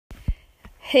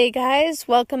Hey guys,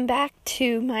 welcome back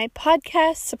to my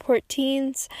podcast, Support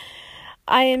Teens.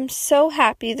 I am so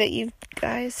happy that you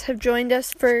guys have joined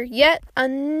us for yet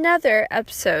another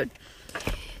episode.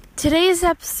 Today's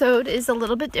episode is a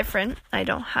little bit different. I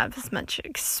don't have as much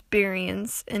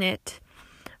experience in it.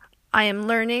 I am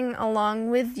learning along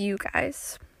with you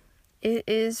guys. It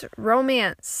is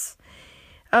romance.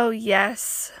 Oh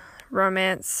yes,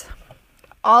 romance.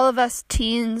 All of us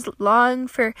teens long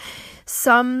for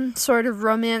some sort of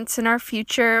romance in our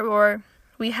future, or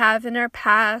we have in our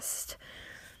past.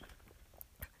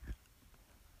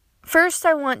 First,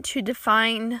 I want to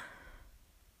define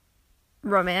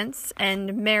romance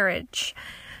and marriage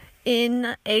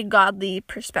in a godly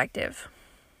perspective.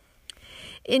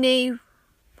 In a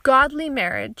godly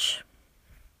marriage,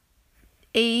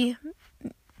 a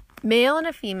male and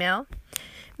a female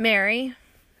marry,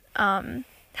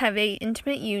 have a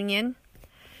intimate union.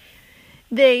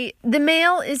 The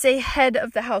male is a head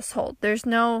of the household. There's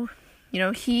no,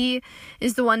 he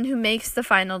is the one who makes the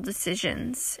final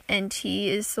decisions, and he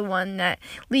is the one that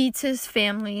leads his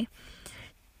family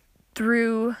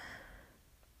through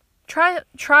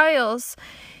trials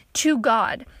to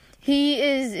God. He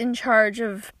is in charge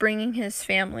of bringing his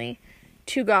family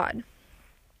to God.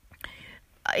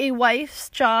 A wife's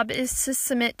job is to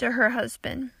submit to her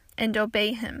husband and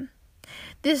obey him.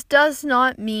 This does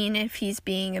not mean if he's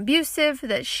being abusive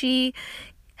that she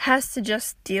has to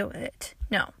just deal with it.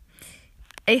 No.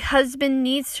 A husband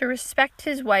needs to respect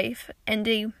his wife, and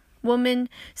a woman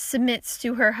submits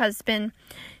to her husband,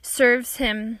 serves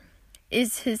him,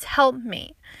 is his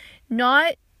helpmate,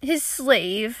 not his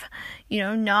slave,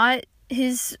 not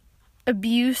his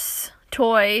abuse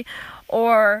toy,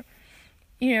 or,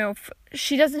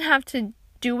 she doesn't have to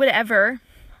do whatever,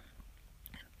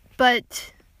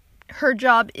 but her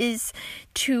job is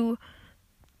to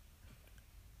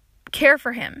care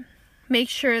for him, make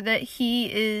sure that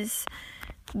he is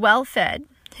well fed,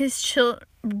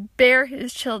 bear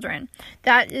his children.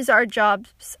 That is our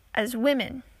jobs as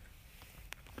women.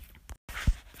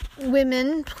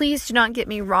 Women, please do not get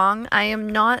me wrong. I am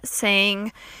not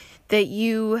saying that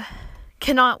you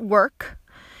cannot work.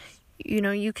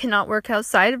 You cannot work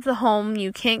outside of the home.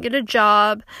 You can't get a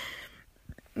job.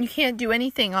 You can't do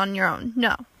anything on your own.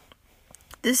 No.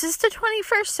 This is the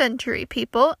 21st century,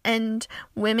 people, and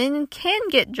women can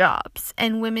get jobs,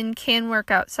 and women can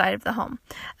work outside of the home.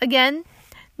 Again,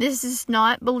 this is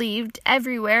not believed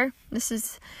everywhere. This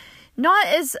is not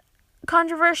as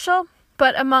controversial,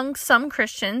 but among some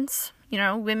Christians,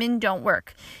 women don't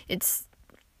work.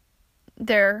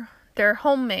 They're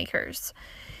homemakers.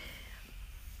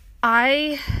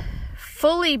 I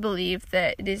fully believe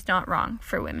that it is not wrong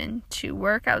for women to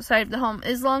work outside of the home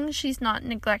as long as she's not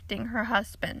neglecting her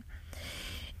husband.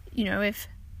 If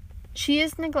she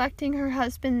is neglecting her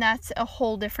husband, that's a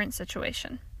whole different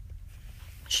situation.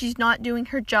 She's not doing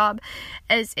her job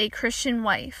as a Christian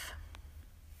wife.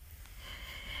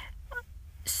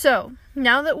 So,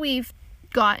 now that we've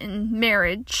gotten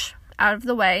marriage out of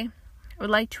the way, I would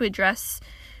like to address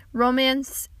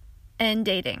romance and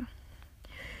dating.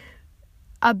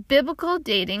 A biblical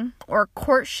dating or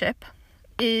courtship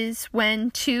is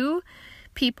when two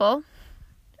people,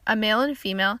 a male and a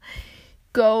female,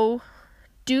 go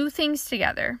do things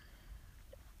together,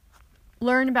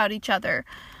 learn about each other,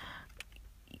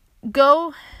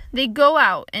 they go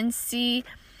out and see,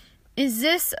 is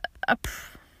this a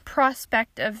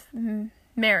prospect of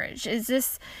marriage?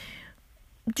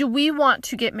 Do we want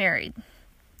to get married?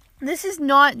 This is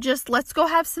not just, let's go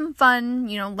have some fun,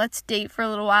 let's date for a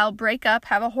little while, break up,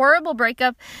 have a horrible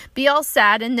breakup, be all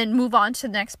sad, and then move on to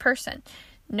the next person.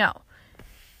 No.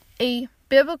 A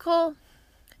biblical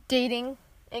dating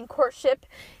and courtship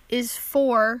is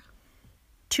for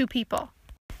two people,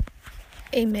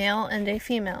 a male and a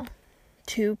female,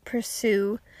 to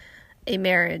pursue a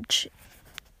marriage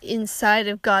inside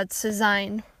of God's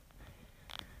design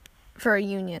for a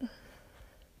union.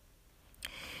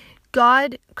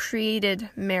 God created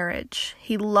marriage.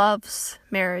 He loves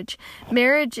marriage.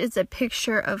 Marriage is a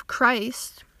picture of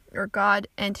Christ, or God,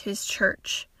 and his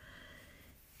church,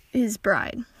 his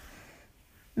bride.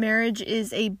 Marriage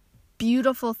is a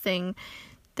beautiful thing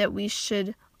that we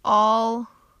should all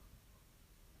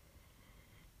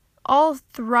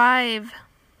thrive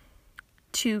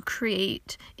to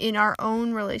create in our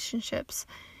own relationships.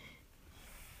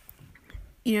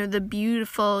 The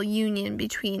beautiful union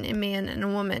between a man and a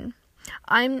woman.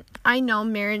 I know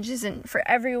marriage isn't for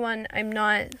everyone. I'm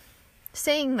not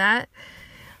saying that.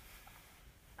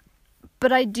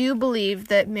 But I do believe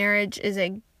that marriage is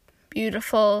a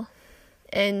beautiful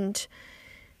and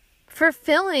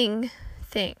fulfilling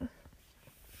thing.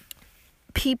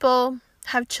 People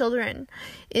have children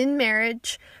in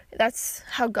marriage. That's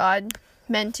how God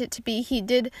meant it to be. He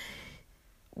did,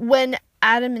 when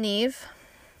Adam and Eve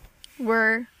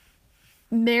were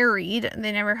married,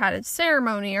 they never had a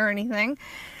ceremony or anything.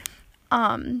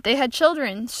 They had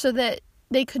children so that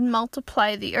they could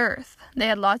multiply the earth. They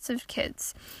had lots of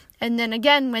kids. And then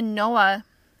again, when Noah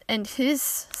and his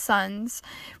sons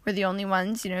were the only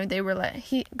ones, they were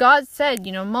God said,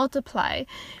 multiply,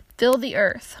 fill the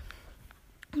earth.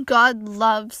 God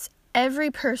loves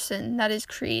every person that is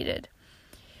created.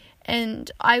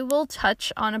 And I will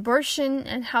touch on abortion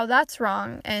and how that's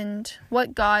wrong and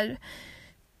what God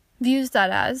views that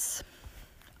as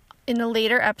in a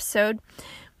later episode.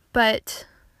 But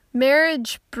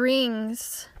marriage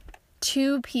brings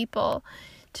two people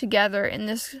together in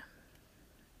this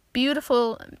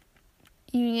beautiful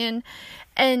union,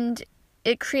 and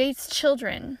it creates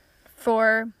children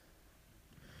for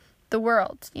the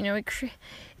world.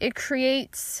 It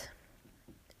creates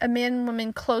a man and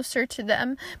woman closer to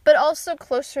them, but also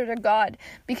closer to God,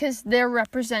 because they're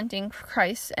representing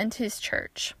Christ and his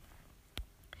church.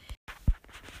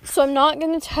 So I'm not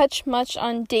going to touch much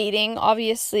on dating.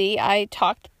 Obviously, I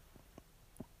talked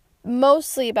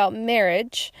mostly about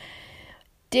marriage.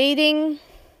 Dating,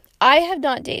 I have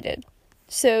not dated.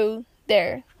 So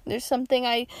there's something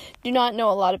I do not know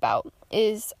a lot about,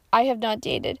 is I have not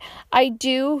dated. I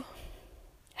do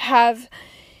have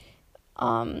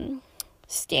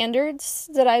standards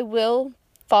that I will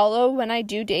follow when I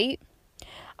do date.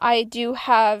 I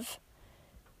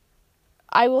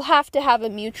will have to have a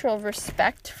mutual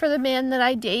respect for the man that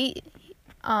I date.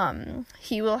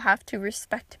 He will have to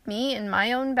respect me and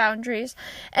my own boundaries.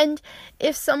 And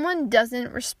if someone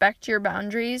doesn't respect your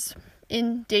boundaries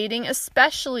in dating,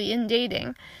 especially in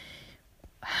dating,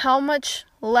 how much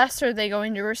less are they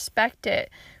going to respect it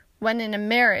when in a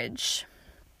marriage?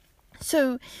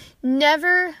 So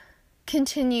never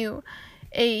continue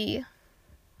a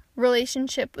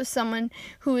relationship with someone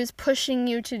who is pushing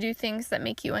you to do things that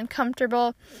make you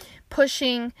uncomfortable,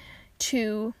 pushing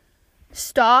to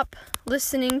stop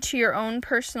listening to your own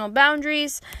personal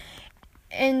boundaries,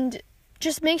 and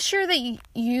just make sure that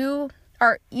you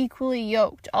are equally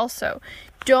yoked. Also,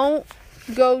 don't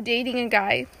go dating a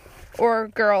guy or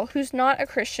girl who's not a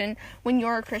Christian when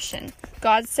you're a Christian.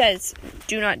 God says,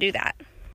 do not do that.